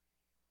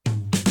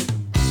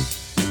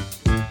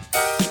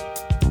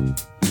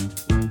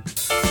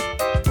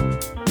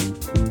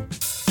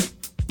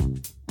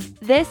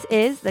This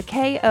is the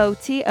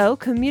KOTO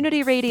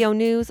Community Radio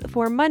News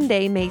for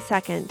Monday, May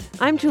 2nd.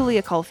 I'm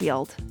Julia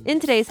Caulfield. In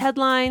today's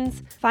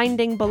headlines,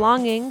 finding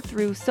belonging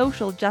through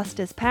social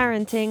justice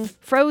parenting,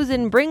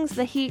 Frozen brings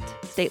the heat,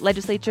 state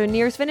legislature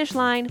nears finish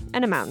line,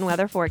 and a mountain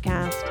weather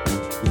forecast.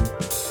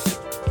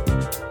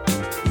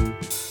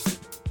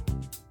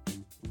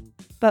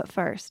 But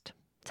first,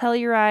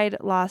 Telluride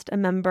lost a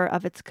member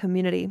of its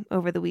community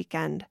over the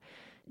weekend.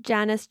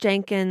 Janice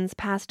Jenkins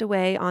passed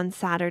away on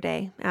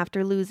Saturday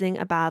after losing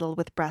a battle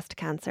with breast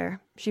cancer.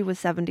 She was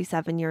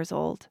 77 years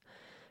old.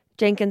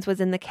 Jenkins was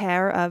in the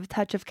care of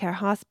Touch of Care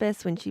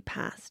Hospice when she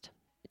passed.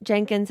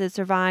 Jenkins is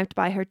survived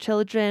by her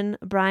children,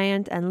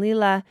 Bryant and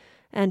Leela,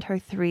 and her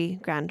 3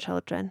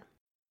 grandchildren.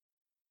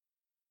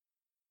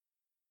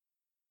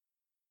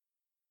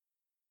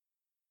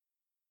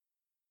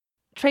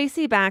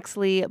 Tracy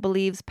Baxley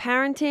believes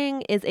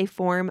parenting is a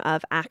form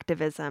of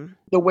activism.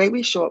 The way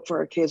we show up for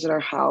our kids in our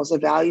house, the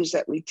values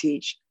that we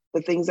teach,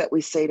 the things that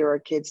we say to our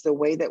kids, the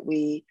way that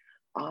we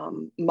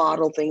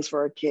model things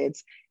for our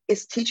kids,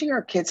 is teaching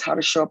our kids how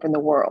to show up in the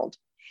world.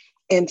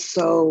 And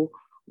so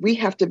we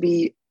have to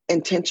be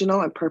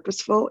intentional and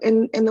purposeful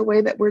in the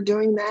way that we're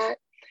doing that.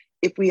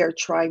 If we are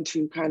trying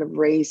to kind of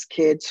raise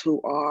kids who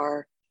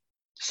are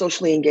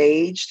socially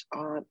engaged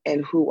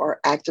and who are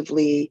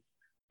actively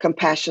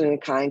compassionate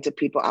and kind to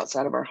people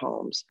outside of our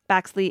homes.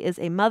 Baxley is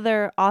a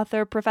mother,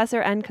 author,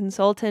 professor, and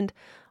consultant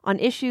on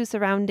issues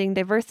surrounding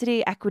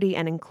diversity, equity,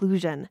 and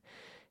inclusion.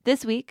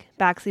 This week,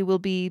 Baxley will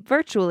be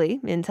virtually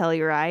in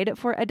Telluride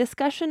for a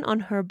discussion on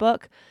her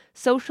book,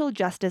 Social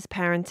Justice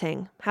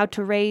Parenting: How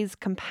to Raise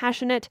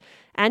Compassionate,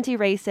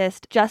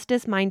 Anti-Racist,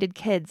 Justice-Minded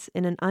Kids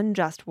in an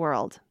Unjust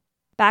World.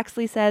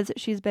 Baxley says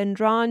she's been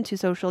drawn to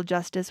social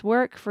justice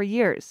work for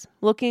years,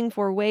 looking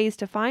for ways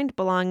to find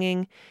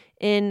belonging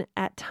in,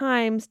 at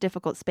times,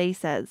 difficult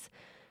spaces.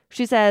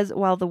 She says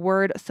while the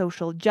word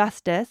social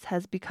justice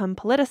has become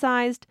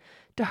politicized,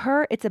 to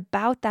her it's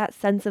about that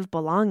sense of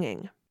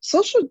belonging.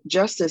 Social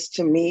justice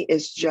to me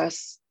is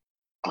just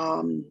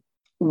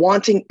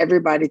wanting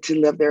everybody to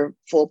live their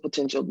full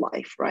potential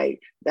life, right?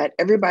 That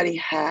everybody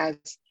has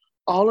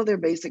all of their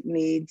basic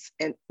needs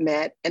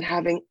met and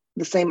having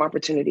the same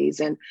opportunities.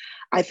 And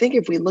I think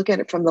if we look at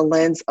it from the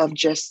lens of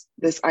just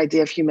this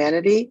idea of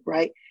humanity,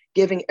 right?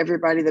 Giving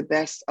everybody the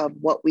best of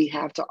what we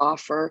have to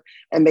offer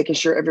and making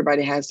sure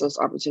everybody has those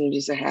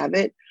opportunities to have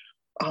it.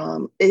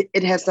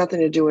 It has nothing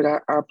to do with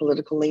our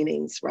political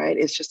leanings, right?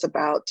 It's just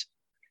about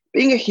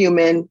being a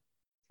human,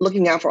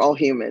 looking out for all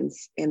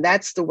humans. And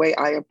that's the way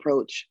I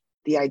approach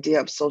the idea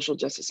of social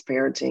justice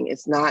parenting.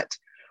 It's not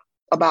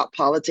about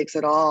politics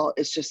at all.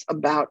 It's just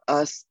about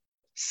us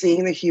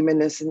seeing the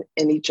humanness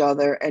in each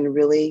other and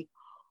really,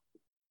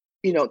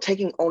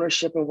 taking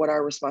ownership of what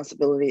our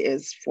responsibility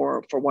is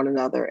for one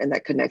another and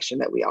that connection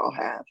that we all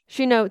have.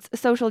 She notes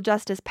social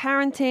justice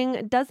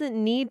parenting doesn't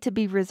need to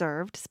be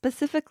reserved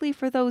specifically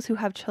for those who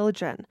have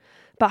children,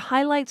 but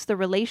highlights the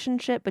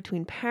relationship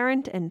between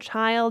parent and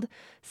child,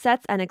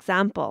 sets an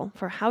example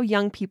for how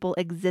young people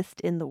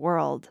exist in the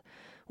world.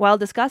 While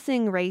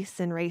discussing race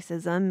and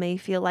racism may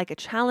feel like a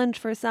challenge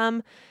for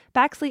some,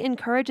 Baxley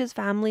encourages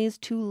families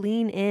to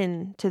lean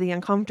in to the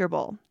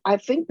uncomfortable. I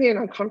think being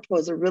uncomfortable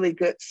is a really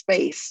good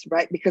space,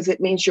 right? Because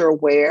it means you're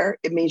aware.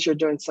 It means you're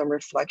doing some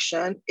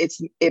reflection.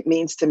 It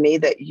means to me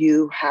that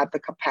you have the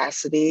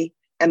capacity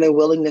and the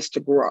willingness to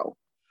grow.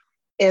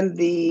 In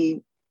the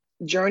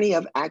journey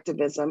of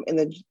activism, in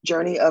the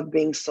journey of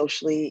being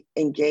socially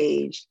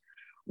engaged,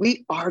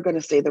 we are going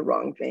to say the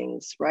wrong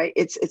things, right?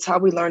 It's how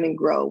we learn and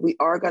grow. We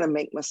are going to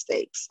make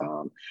mistakes.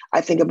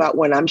 I think about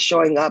when I'm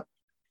showing up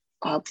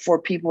for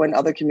people in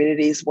other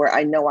communities where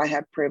I know I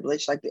have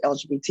privilege, like the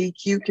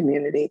LGBTQ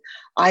community,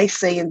 I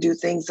say and do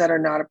things that are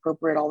not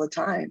appropriate all the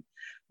time.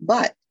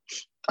 But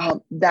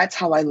that's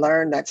how I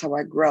learn. That's how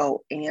I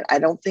grow. And I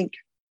don't think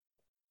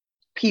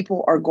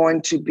people are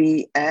going to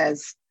be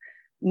as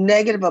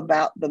negative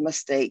about the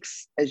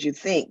mistakes as you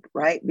think,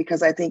 right?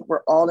 Because I think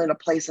we're all in a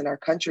place in our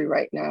country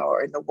right now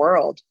or in the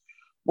world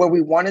where we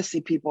want to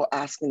see people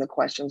asking the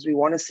questions. We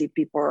want to see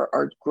people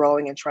are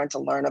growing and trying to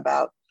learn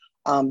about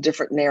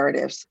different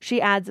narratives. She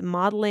adds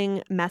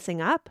modeling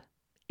messing up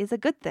is a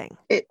good thing.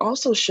 It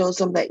also shows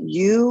them that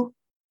you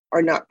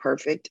are not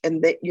perfect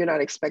and that you're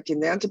not expecting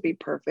them to be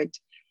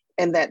perfect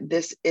and that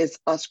this is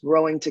us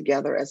growing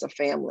together as a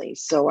family.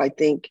 So I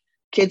think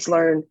kids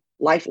learn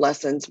life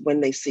lessons when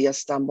they see us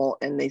stumble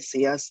and they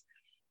see us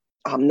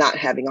not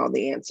having all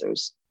the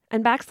answers.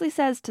 And Baxley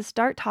says to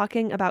start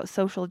talking about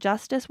social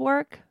justice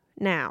work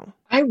now.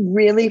 I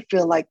really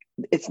feel like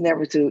it's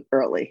never too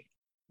early.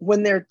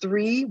 When they're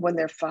 3, when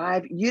they're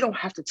 5, you don't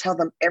have to tell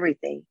them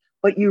everything,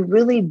 but you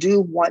really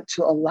do want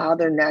to allow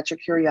their natural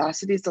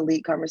curiosities to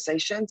lead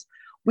conversations.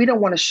 We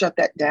don't want to shut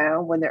that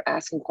down when they're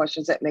asking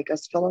questions that make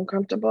us feel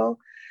uncomfortable,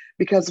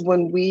 because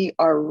when we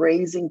are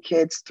raising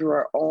kids through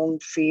our own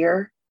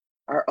fear,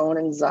 our own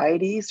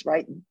anxieties,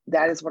 right?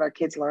 That is what our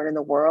kids learn in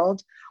the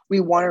world.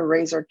 We want to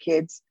raise our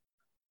kids,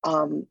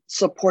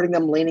 supporting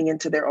them, leaning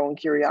into their own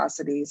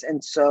curiosities.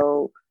 And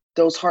so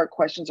those hard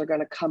questions are going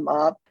to come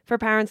up. For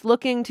parents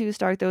looking to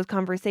start those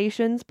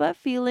conversations but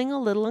feeling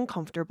a little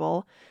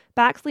uncomfortable,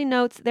 Baxley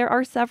notes there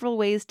are several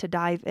ways to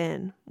dive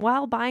in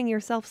while buying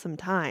yourself some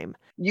time.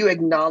 You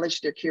acknowledge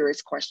their curious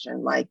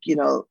question, like,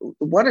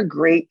 what a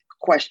great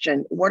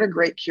question. What a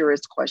great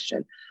curious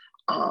question.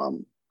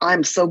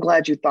 I'm so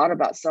glad you thought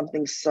about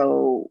something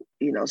so,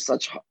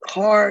 such a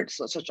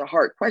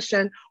hard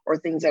question, or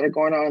things that are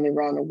going on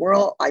around the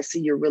world. I see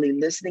you're really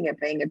listening and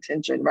paying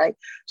attention, right?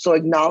 So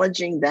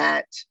acknowledging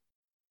that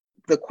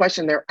the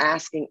question they're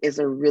asking is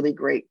a really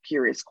great,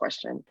 curious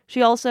question.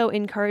 She also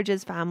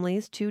encourages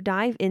families to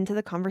dive into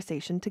the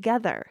conversation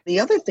together.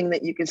 The other thing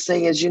that you can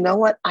say is, you know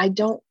what? I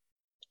don't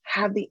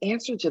have the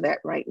answer to that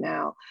right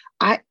now.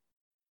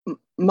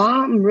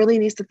 Mom really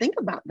needs to think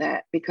about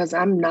that because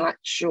I'm not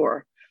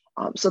sure.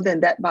 So then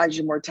that buys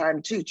you more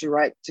time too,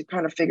 to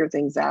kind of figure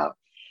things out.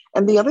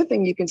 And the other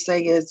thing you can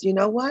say is, you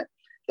know what?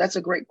 That's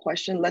a great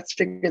question. Let's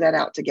figure that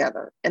out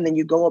together. And then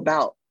you go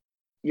about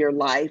your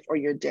life or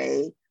your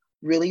day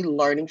really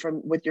learning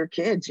with your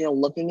kids,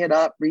 looking it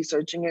up,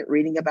 researching it,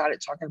 reading about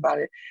it, talking about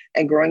it,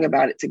 and growing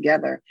about it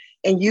together.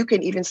 And you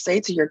can even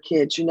say to your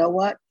kids, you know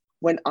what?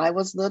 When I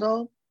was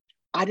little,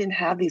 I didn't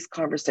have these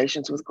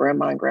conversations with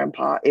grandma and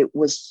grandpa. It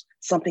was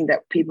something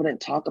that people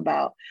didn't talk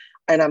about.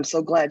 And I'm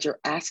so glad you're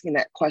asking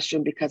that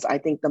question, because I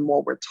think the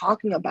more we're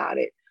talking about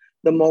it,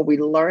 the more we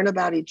learn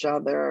about each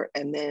other,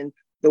 and then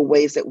the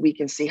ways that we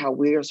can see how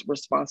we're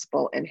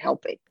responsible in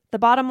helping. The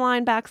bottom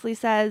line, Baxley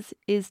says,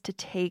 is to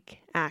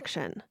take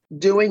action.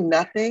 Doing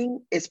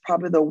nothing is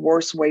probably the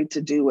worst way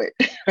to do it,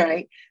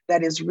 right?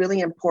 That is really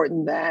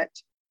important, that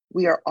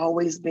we are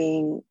always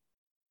being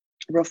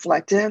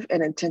reflective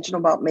and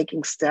intentional about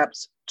making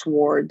steps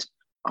toward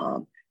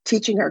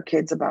teaching our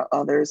kids about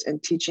others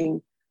and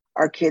teaching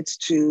our kids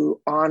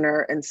to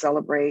honor and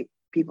celebrate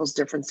people's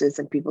differences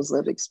and people's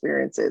lived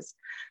experiences.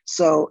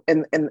 So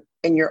in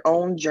your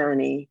own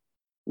journey,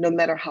 no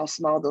matter how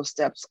small those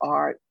steps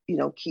are,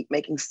 keep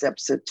making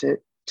steps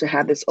to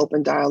have this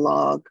open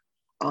dialogue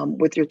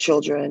with your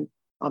children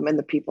and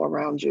the people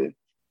around you.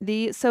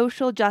 The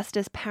social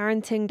justice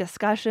parenting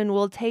discussion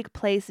will take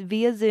place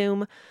via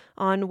Zoom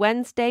on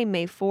Wednesday,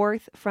 May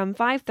 4th from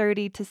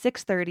 5:30 to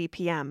 6:30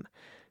 p.m.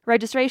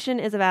 Registration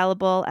is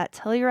available at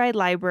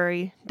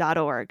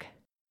TellurideLibrary.org.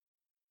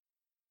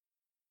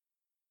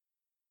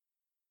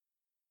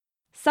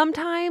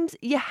 Sometimes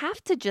you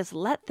have to just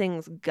let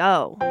things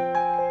go.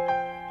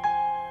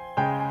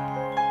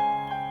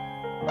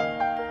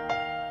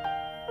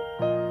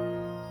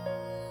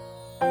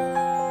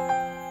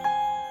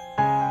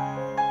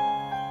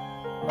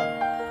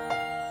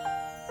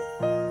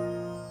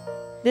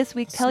 This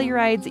week,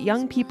 Telluride's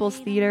Young People's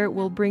Theater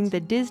will bring the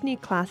Disney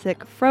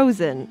classic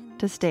Frozen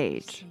to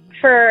stage.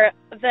 For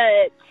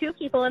the two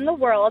people in the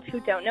world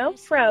who don't know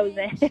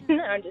Frozen,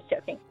 I'm just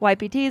joking.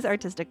 YPT's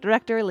artistic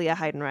director, Leah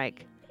Heidenreich.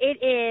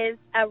 It is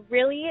a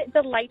really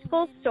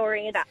delightful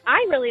story that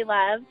I really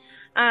love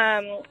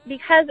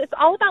because it's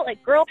all about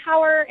girl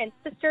power and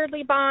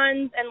sisterly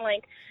bonds, and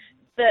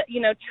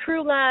the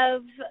true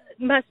love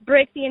must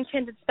break the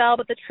enchanted spell,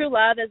 but the true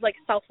love is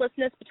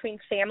selflessness between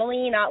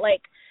family, not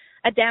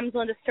a damsel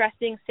in distress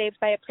being saved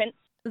by a prince.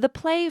 The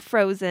play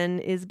Frozen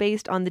is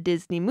based on the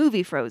Disney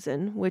movie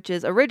Frozen, which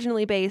is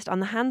originally based on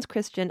the Hans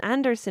Christian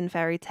Andersen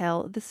fairy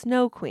tale The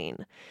Snow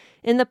Queen.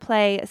 In the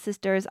play,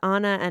 sisters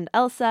Anna and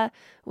Elsa,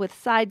 with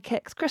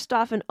sidekicks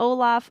Kristoff and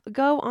Olaf,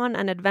 go on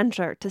an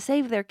adventure to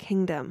save their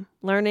kingdom,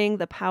 learning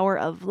the power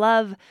of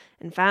love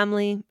and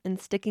family and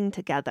sticking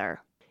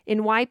together.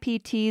 In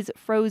YPT's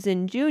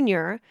Frozen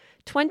Junior,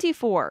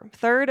 24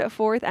 3rd,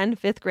 4th, and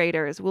 5th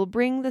graders will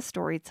bring the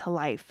story to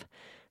life.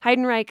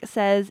 Heidenreich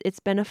says it's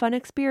been a fun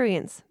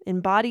experience,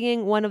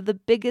 embodying one of the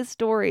biggest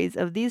stories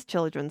of these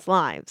children's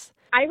lives.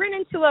 I ran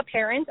into a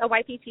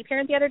YPT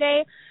parent the other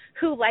day,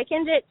 who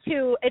likened it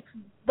to, it's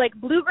like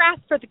bluegrass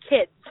for the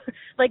kids.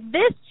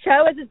 This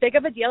show is as big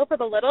of a deal for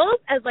the littles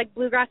as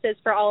bluegrass is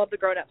for all of the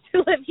grown-ups who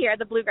live here at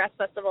the Bluegrass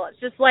Festival.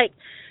 It's just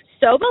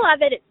so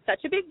beloved. It's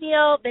such a big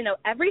deal. They know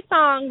every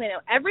song. They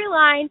know every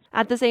line.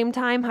 At the same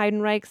time,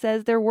 Heidenreich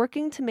says they're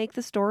working to make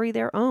the story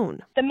their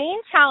own. The main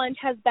challenge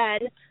has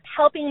been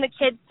helping the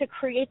kids to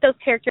create those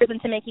characters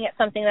into making it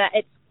something that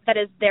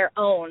is their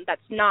own.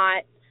 That's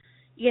not,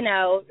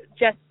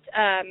 just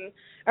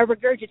a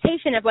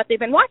regurgitation of what they've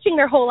been watching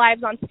their whole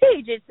lives on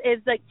stage. Is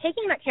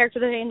taking that character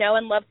that they know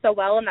and love so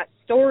well, and that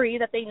story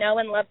that they know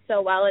and love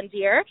so well and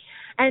dear,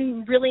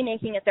 and really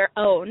making it their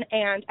own.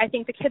 And I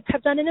think the kids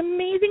have done an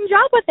amazing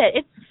job with it.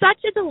 It's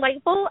such a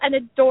delightful and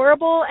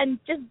adorable and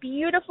just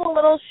beautiful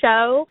little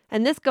show.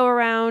 And this go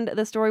around,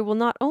 the story will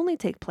not only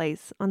take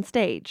place on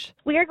stage.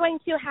 We are going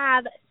to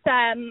have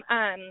some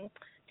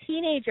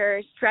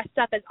teenagers dressed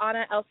up as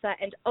Anna, Elsa,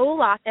 and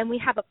Olaf, and we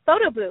have a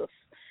photo booth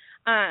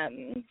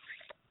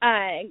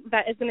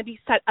that is going to be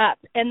set up.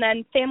 And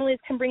then families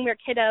can bring their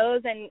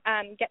kiddos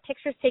and get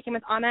pictures taken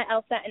with Anna,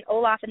 Elsa, and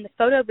Olaf in the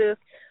photo booth.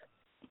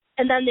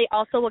 And then they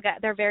also will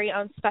get their very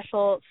own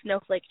special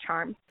snowflake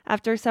charm.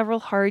 After several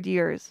hard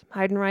years,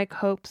 Heidenreich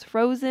hopes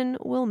Frozen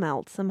will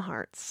melt some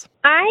hearts.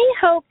 I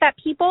hope that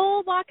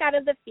people walk out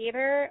of the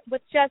theater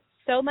with just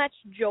so much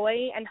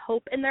joy and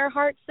hope in their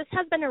hearts. This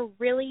has been a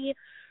really,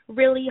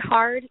 really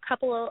hard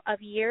couple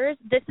of years.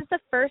 This is the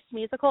first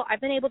musical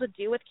I've been able to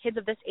do with kids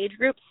of this age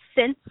group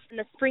since in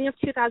the spring of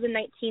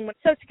 2019.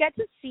 So to get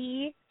to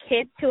see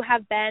kids who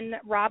have been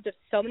robbed of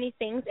so many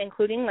things,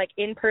 including like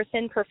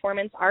in-person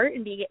performance art,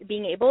 and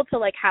being able to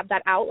like have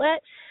that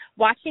outlet,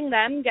 watching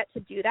them get to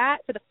do that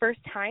for the first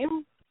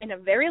time in a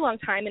very long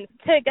time, and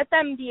to get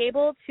them be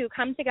able to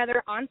come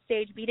together on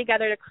stage, be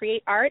together to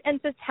create art,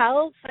 and to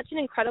tell such an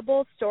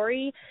incredible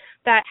story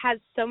that has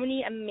so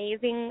many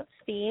amazing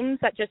themes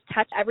that just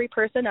touch every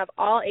person of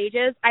all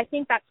ages, I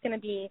think that's going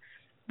to be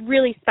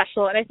really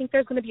special. And I think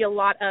there's going to be a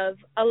lot of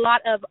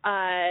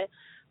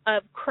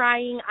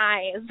crying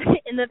eyes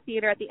in the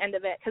theater at the end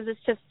of it, because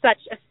it's just such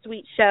a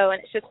sweet show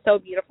and it's just so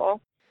beautiful.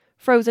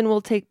 Frozen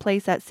will take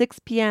place at 6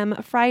 p.m.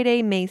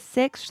 Friday, May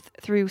 6th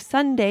through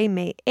Sunday,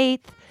 May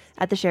 8th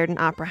at the Sheridan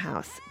Opera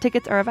House.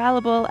 Tickets are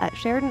available at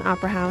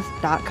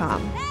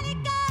SheridanOperaHouse.com.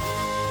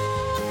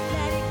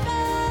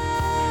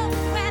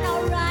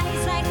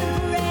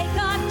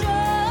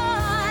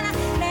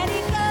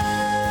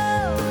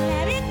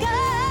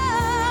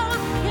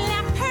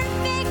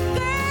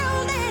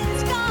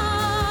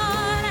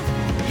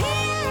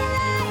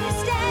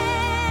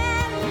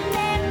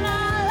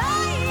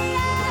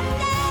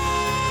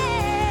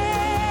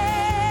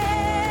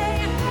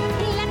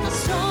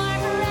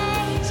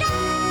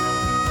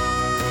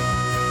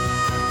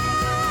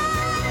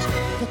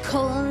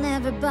 Cold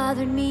never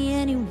bothered me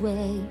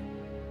anyway.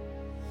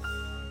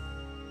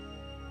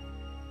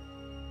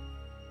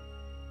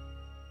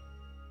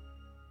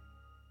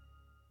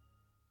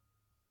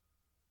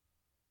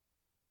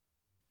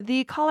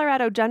 The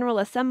Colorado General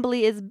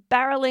Assembly is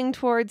barreling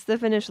towards the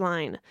finish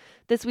line.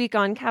 This week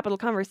on Capitol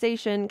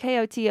Conversation,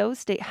 KOTO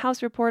State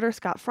House reporter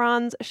Scott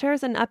Franz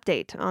shares an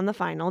update on the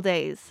final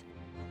days.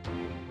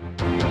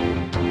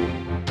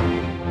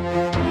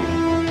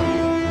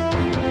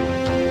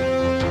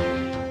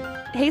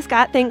 Hey,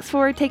 Scott, thanks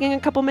for taking a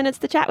couple minutes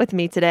to chat with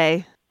me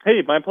today.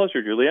 Hey, my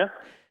pleasure, Julia.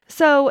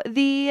 So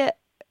the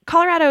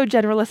Colorado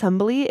General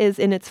Assembly is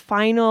in its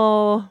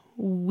final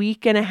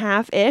week and a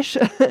half-ish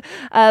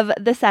of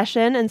the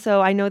session. And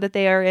so I know that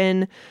they are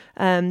in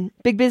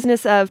big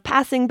business of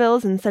passing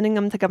bills and sending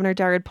them to Governor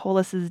Jared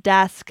Polis's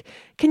desk.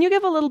 Can you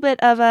give a little bit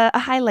of a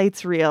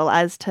highlights reel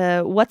as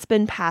to what's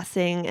been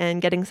passing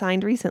and getting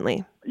signed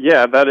recently?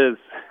 Yeah, that is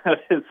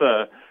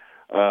a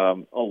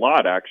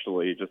lot,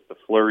 actually, just a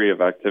flurry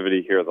of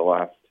activity here the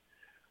last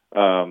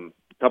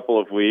couple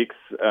of weeks.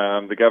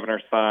 The governor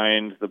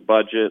signed the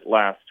budget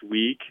last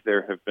week.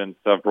 There have been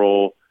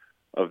several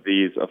of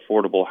these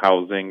affordable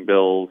housing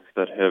bills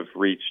that have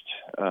reached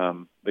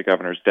the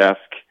governor's desk,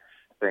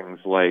 things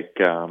like,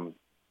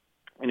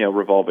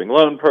 revolving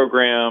loan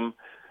program,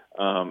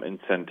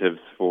 incentives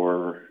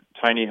for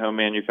tiny home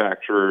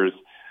manufacturers.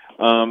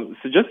 So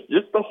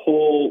just a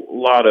whole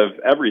lot of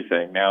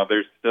everything. Now,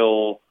 there's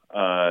still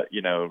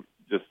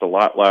just a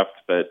lot left,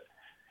 but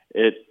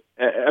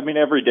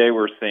every day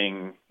we're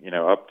seeing,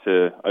 up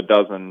to a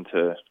dozen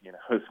to,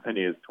 as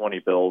many as 20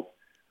 bills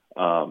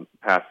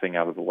passing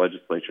out of the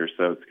legislature.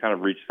 So it's kind of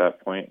reached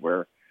that point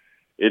where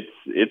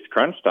it's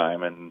crunch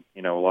time, and,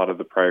 a lot of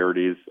the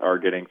priorities are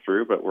getting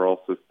through, but we're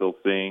also still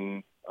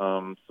seeing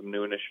some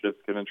new initiatives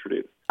get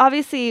introduced.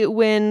 Obviously,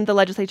 when the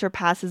legislature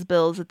passes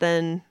bills, it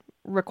then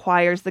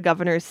requires the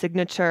governor's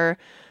signature.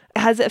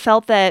 Has it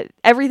felt that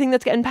everything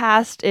that's getting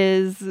passed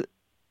is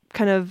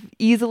kind of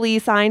easily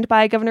signed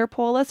by Governor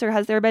Polis, or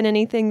has there been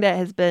anything that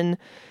has been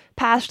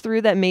passed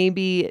through that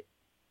maybe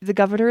the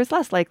governor is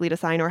less likely to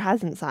sign or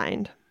hasn't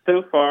signed?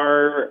 So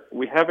far,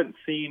 we haven't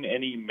seen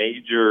any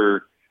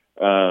major,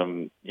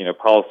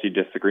 policy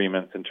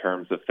disagreements in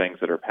terms of things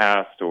that are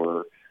passed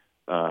or,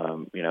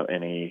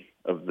 any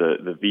of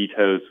the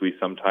vetoes we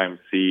sometimes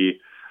see.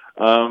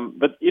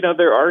 But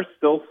there are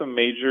still some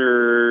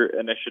major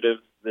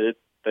initiatives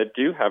that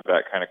do have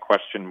that kind of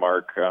question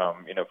mark.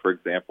 For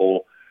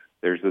example,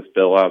 there's this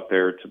bill out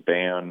there to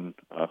ban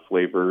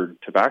flavored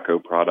tobacco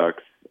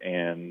products,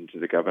 and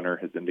the governor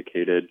has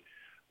indicated,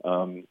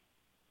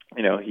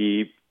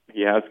 he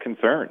has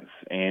concerns.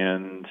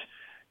 And,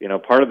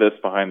 part of this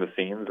behind the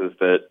scenes is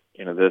that,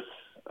 this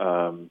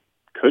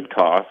could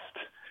cost,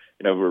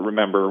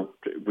 remember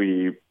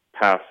we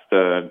passed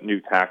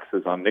new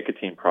taxes on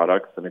nicotine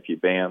products, and if you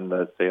ban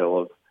the sale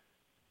of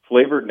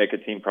flavored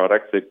nicotine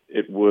products,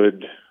 it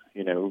would,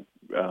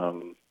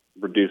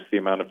 reduce the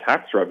amount of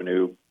tax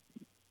revenue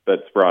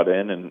that's brought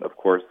in. And of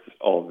course,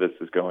 all of this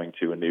is going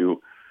to a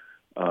new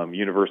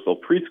universal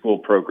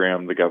preschool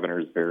program the governor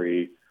is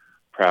very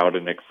proud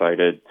and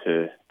excited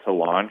to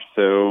launch.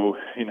 So,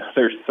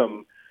 there's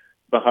some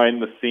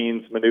behind the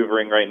scenes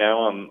maneuvering right now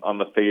on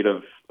the fate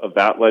of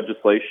that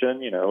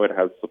legislation. It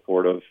has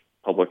support of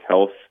public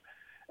health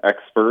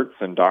experts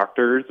and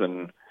doctors,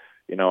 and,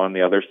 on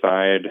the other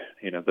side,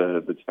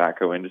 the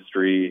tobacco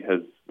industry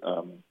has,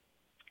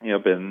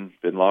 been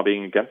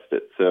lobbying against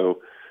it.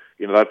 So,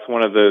 that's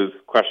one of those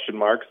question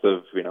marks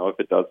of, if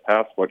it does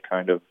pass, what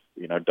kind of,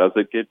 does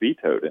it get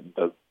vetoed? And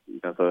does,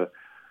 the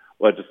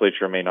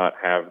legislature may not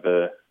have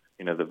the,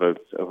 the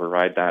votes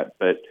override that.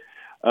 But,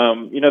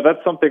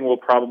 that's something we'll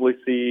probably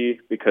see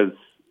because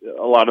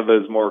a lot of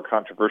those more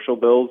controversial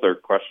bills or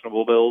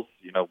questionable bills,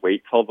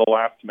 wait till the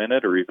last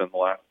minute or even the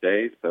last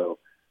day. So,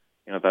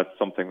 that's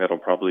something that'll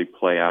probably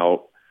play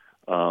out,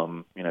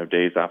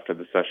 days after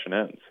the session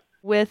ends.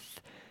 With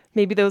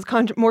maybe those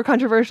more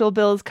controversial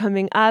bills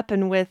coming up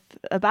and with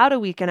about a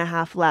week and a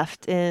half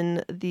left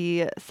in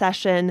the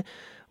session,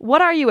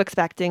 what are you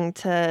expecting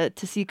to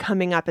see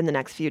coming up in the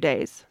next few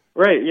days?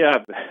 Right,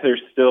 yeah.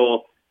 There's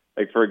still,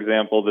 for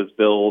example, this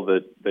bill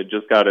that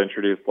just got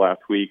introduced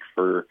last week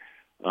for,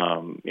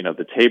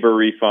 the Tabor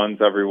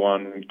refunds,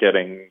 everyone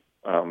getting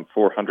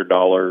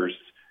 $400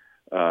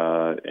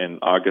 in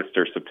August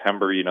or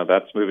September.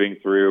 That's moving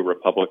through.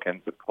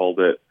 Republicans have called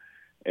it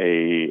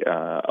a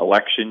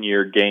election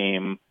year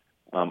game,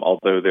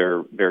 although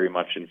they're very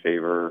much in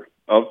favor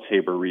of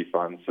Tabor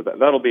refunds. So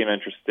that'll be an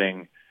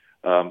interesting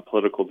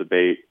political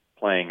debate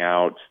playing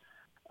out.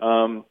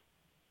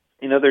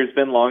 There's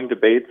been long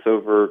debates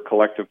over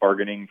collective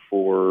bargaining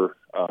for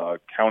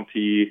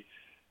county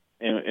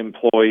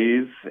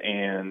employees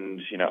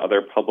and,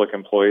 other public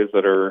employees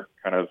that are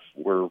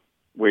we're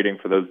waiting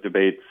for those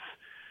debates.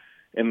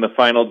 In the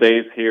final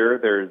days here,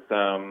 there's,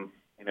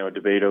 a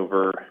debate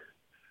over,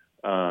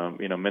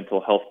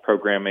 mental health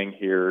programming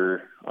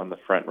here on the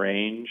Front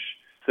Range.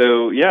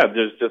 So, yeah,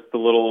 there's just a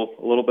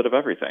little bit of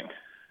everything.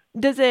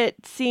 Does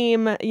it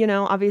seem,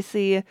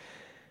 obviously,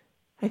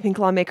 I think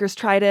lawmakers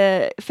try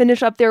to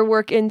finish up their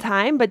work in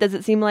time, but does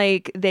it seem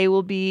like they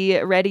will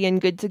be ready and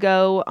good to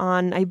go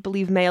on, I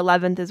believe, May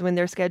 11th is when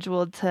they're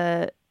scheduled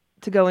to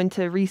go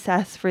into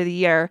recess for the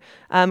year?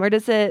 Or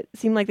does it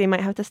seem like they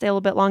might have to stay a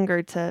little bit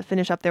longer to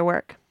finish up their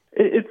work?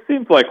 It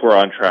seems like we're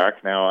on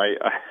track now.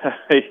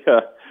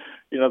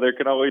 There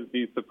can always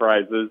be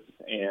surprises,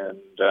 and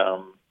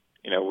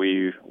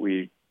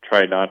we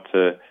try not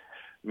to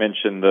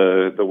mention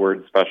the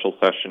word special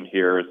session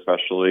here,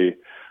 especially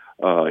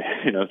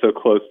so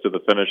close to the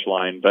finish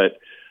line. But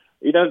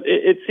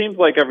it seems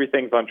like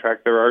everything's on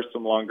track. There are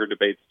some longer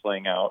debates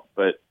playing out,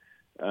 but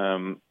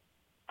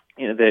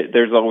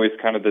there's always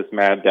kind of this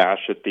mad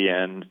dash at the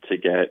end to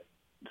get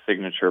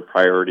signature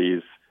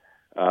priorities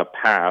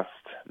passed.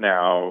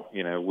 Now,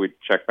 we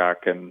check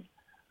back in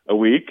a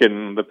week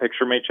and the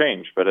picture may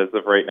change. But as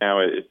of right now,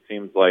 it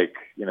seems like,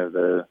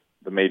 the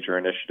major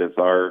initiatives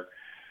are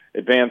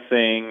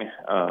advancing.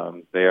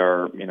 They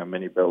are,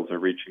 many bills are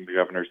reaching the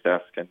governor's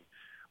desk, and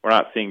we're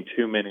not seeing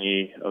too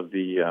many of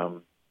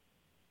the,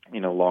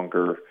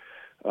 longer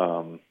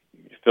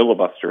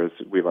filibuster, as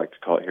we like to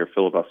call it here,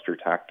 filibuster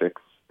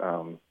tactics,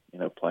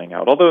 playing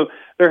out. Although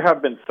there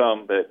have been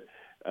some that,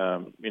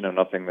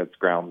 nothing that's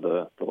ground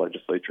the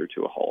legislature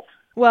to a halt.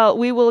 Well,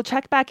 we will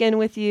check back in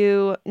with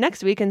you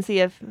next week and see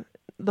if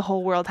the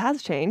whole world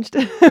has changed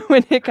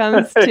when it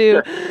comes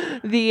to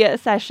the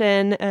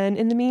session. And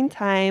in the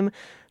meantime,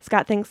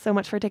 Scott, thanks so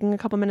much for taking a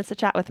couple minutes to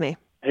chat with me.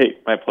 Hey,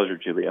 my pleasure,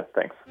 Julia.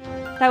 Thanks.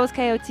 That was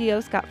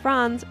KOTO Scott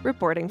Franz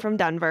reporting from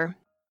Denver.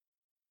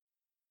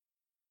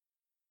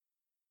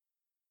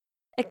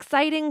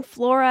 Exciting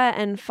flora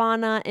and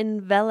fauna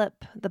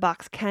envelop the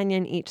Box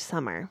Canyon each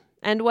summer.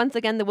 And once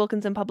again, the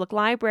Wilkinson Public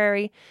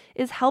Library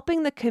is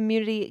helping the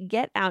community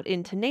get out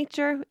into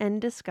nature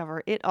and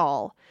discover it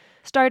all.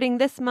 Starting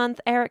this month,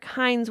 Eric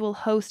Hines will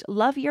host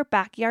Love Your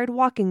Backyard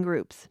walking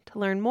groups to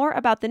learn more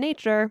about the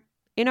nature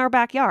in our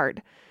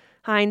backyard.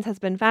 Hines has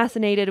been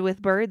fascinated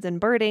with birds and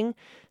birding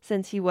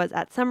since he was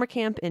at summer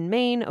camp in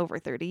Maine over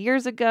 30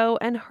 years ago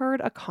and heard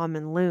a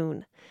common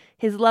loon.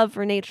 His love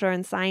for nature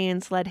and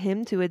science led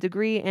him to a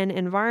degree in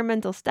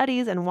environmental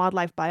studies and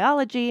wildlife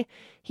biology.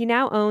 He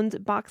now owns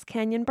Box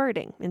Canyon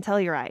Birding in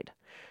Telluride.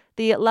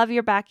 The Love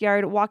Your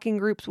Backyard walking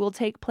groups will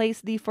take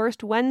place the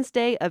first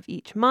Wednesday of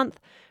each month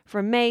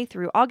from May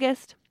through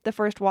August. The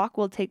first walk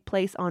will take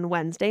place on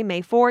Wednesday,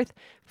 May 4th,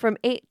 from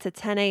 8 to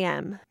 10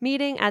 a.m.,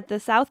 meeting at the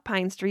South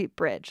Pine Street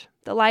Bridge.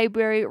 The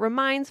library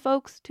reminds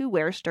folks to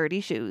wear sturdy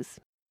shoes.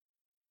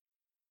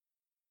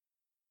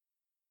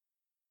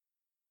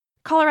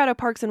 Colorado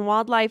Parks and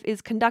Wildlife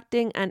is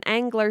conducting an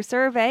angler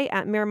survey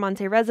at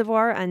Miramonte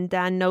Reservoir and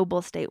Dan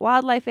Noble State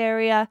Wildlife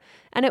Area,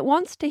 and it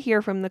wants to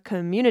hear from the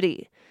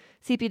community.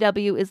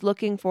 CPW is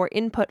looking for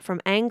input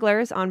from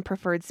anglers on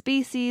preferred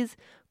species,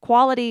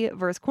 quality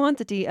versus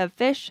quantity of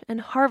fish,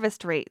 and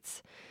harvest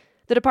rates.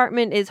 The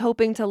department is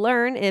hoping to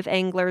learn if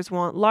anglers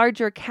want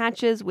larger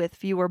catches with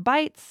fewer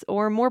bites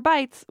or more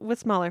bites with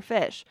smaller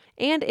fish,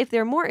 and if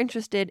they're more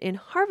interested in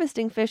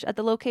harvesting fish at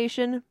the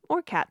location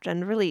or catch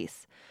and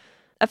release.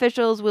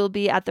 Officials will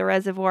be at the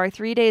reservoir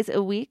 3 days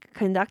a week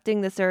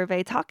conducting the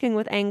survey, talking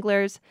with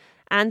anglers.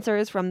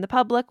 Answers from the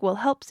public will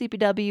help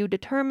CPW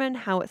determine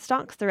how it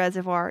stocks the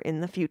reservoir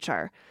in the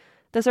future.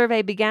 The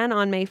survey began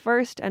on May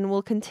 1st and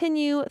will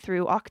continue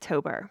through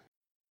October.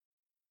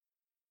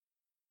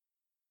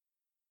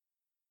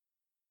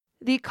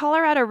 The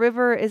Colorado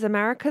River is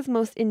America's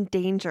most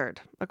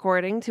endangered,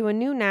 according to a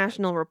new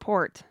national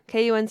report.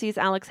 KUNC's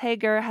Alex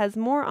Hager has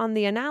more on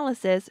the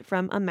analysis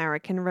from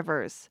American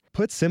Rivers.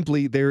 Put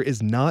simply, there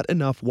is not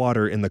enough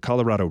water in the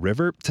Colorado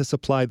River to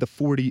supply the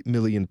 40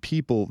 million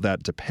people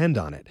that depend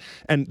on it,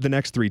 and the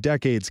next 3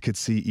 decades could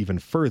see even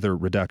further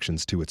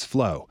reductions to its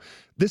flow.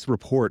 This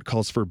report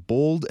calls for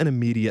bold and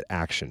immediate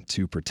action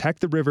to protect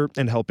the river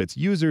and help its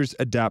users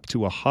adapt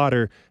to a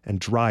hotter and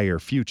drier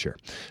future.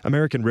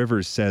 American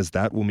Rivers says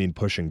that will mean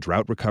pushing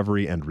drought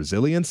recovery and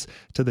resilience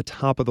to the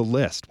top of the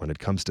list when it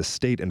comes to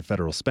state and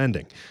federal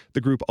spending.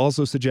 The group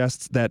also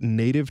suggests that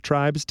Native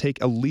tribes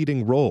take a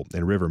leading role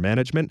in river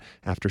management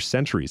after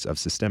centuries of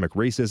systemic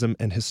racism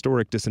and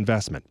historic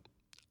disinvestment.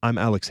 I'm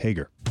Alex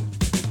Hager.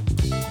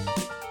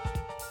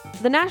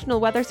 The National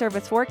Weather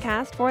Service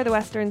forecast for the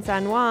western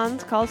San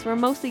Juans calls for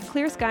mostly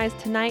clear skies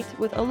tonight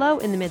with a low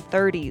in the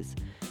mid-30s.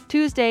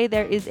 Tuesday,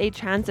 there is a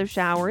chance of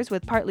showers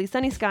with partly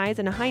sunny skies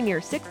and a high near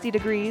 60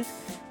 degrees.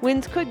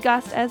 Winds could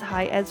gust as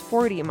high as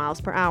 40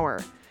 miles per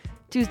hour.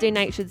 Tuesday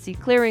night should see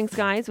clearing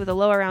skies with a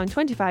low around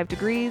 25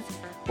 degrees.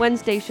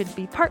 Wednesday should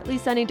be partly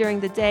sunny during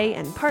the day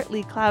and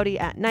partly cloudy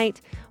at night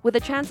with a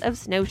chance of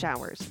snow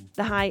showers.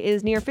 The high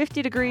is near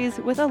 50 degrees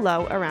with a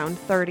low around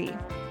 30.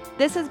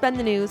 This has been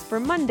the news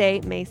for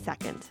Monday, May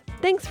 2nd.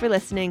 Thanks for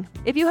listening.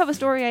 If you have a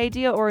story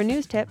idea or a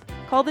news tip,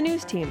 call the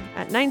news team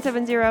at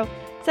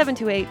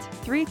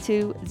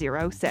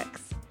 970-728-3206.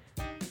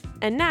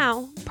 And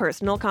now,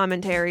 personal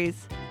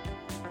commentaries.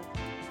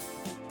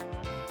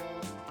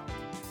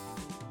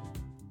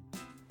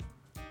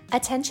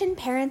 Attention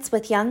parents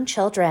with young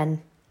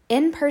children.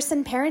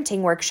 In-person parenting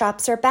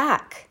workshops are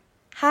back.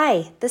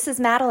 Hi, this is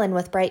Madeline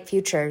with Bright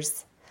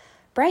Futures.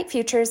 Bright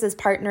Futures is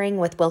partnering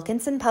with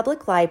Wilkinson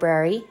Public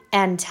Library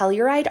and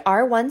Telluride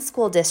R1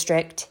 School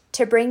District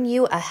to bring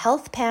you a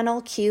health panel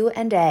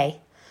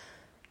Q&A.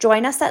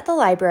 Join us at the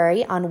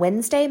library on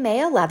Wednesday, May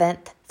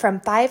 11th from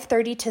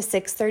 5:30 to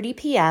 6:30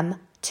 p.m.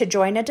 to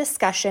join a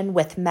discussion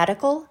with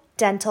medical,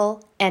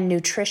 dental, and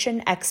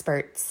nutrition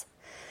experts.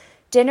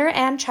 Dinner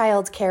and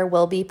childcare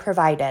will be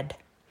provided.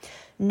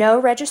 No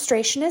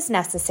registration is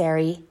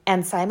necessary,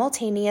 and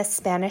simultaneous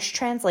Spanish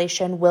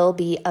translation will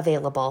be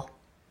available.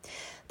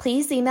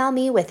 Please email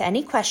me with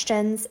any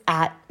questions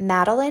at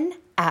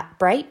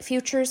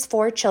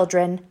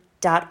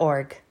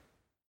madeline@brightfuturesforchildren.org.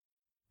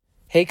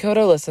 Hey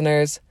KOTO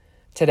listeners!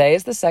 Today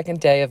is the second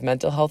day of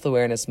Mental Health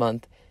Awareness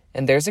Month,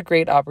 and there's a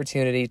great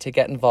opportunity to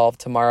get involved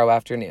tomorrow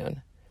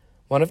afternoon.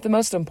 One of the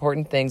most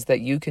important things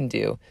that you can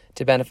do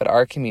to benefit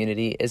our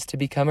community is to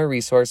become a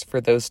resource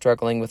for those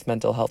struggling with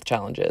mental health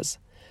challenges.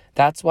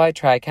 That's why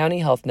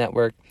Tri-County Health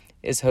Network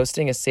is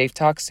hosting a Safe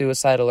Talk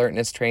Suicide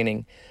Alertness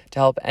training to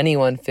help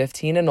anyone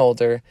 15 and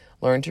older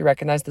learn to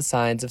recognize the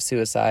signs of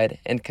suicide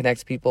and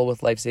connect people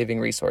with life-saving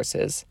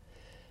resources.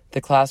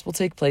 The class will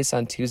take place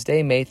on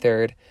Tuesday, May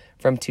 3rd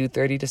from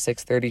 2:30 to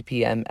 6:30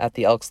 p.m. at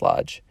the Elks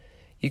Lodge.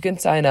 You can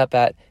sign up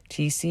at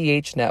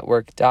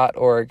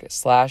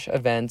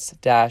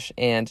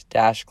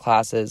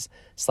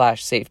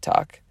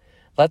tchnetwork.org/events-and-classes/safetalk.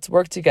 Let's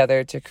work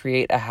together to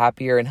create a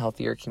happier and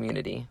healthier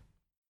community.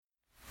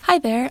 Hi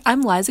there,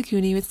 I'm Liza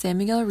Cooney with San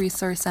Miguel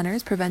Resource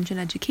Center's Prevention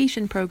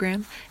Education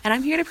Program, and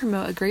I'm here to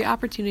promote a great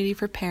opportunity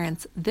for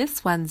parents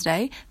this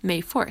Wednesday, May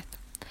 4th.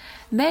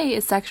 May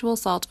is Sexual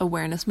Assault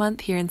Awareness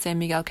Month here in San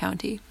Miguel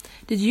County.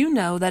 Did you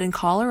know that in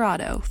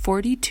Colorado,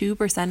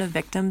 42% of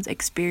victims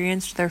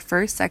experienced their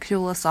first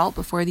sexual assault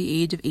before the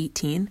age of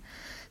 18?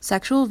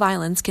 Sexual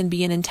violence can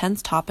be an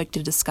intense topic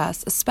to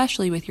discuss,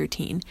 especially with your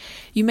teen.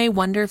 You may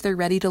wonder if they're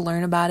ready to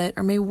learn about it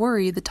or may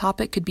worry the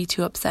topic could be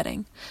too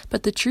upsetting.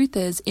 But the truth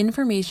is,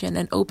 information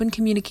and open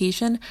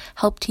communication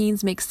help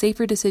teens make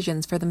safer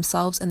decisions for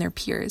themselves and their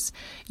peers.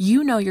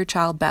 You know your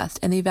child best,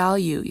 and they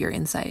value your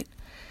insight.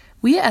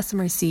 We at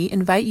SMRC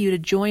invite you to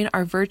join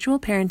our virtual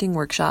parenting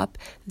workshop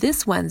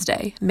this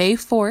Wednesday, May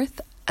 4th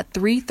at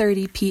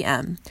 3:30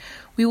 p.m.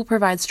 We will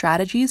provide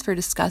strategies for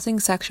discussing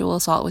sexual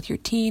assault with your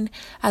teen,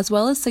 as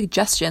well as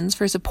suggestions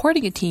for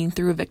supporting a teen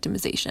through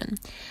victimization.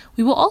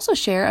 We will also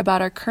share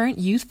about our current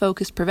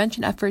youth-focused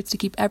prevention efforts to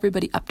keep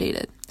everybody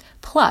updated.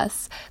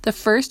 Plus, the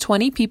first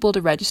 20 people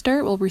to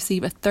register will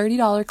receive a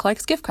 $30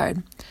 Clark's gift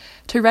card.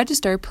 To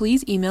register,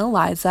 please email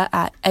Liza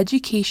at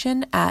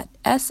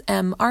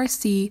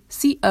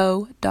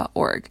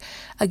education@smrcco.org.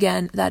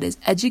 Again, that is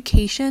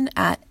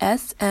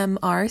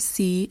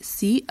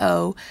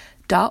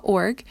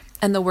education@smrcco.org.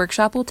 And the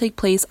workshop will take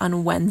place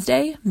on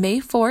Wednesday, May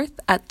 4th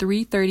at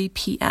 3:30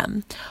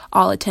 p.m.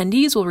 All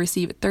attendees will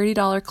receive a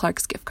 $30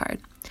 Clark's gift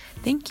card.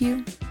 Thank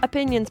you.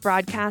 Opinions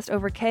broadcast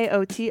over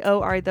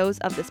KOTO are those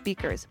of the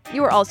speakers.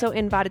 You are also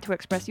invited to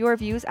express your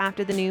views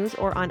after the news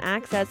or on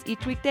Access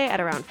each weekday at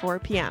around 4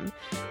 p.m.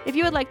 If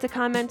you would like to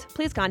comment,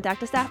 please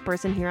contact a staff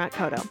person here at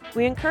KOTO.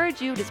 We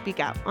encourage you to speak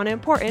out on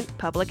important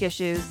public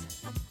issues.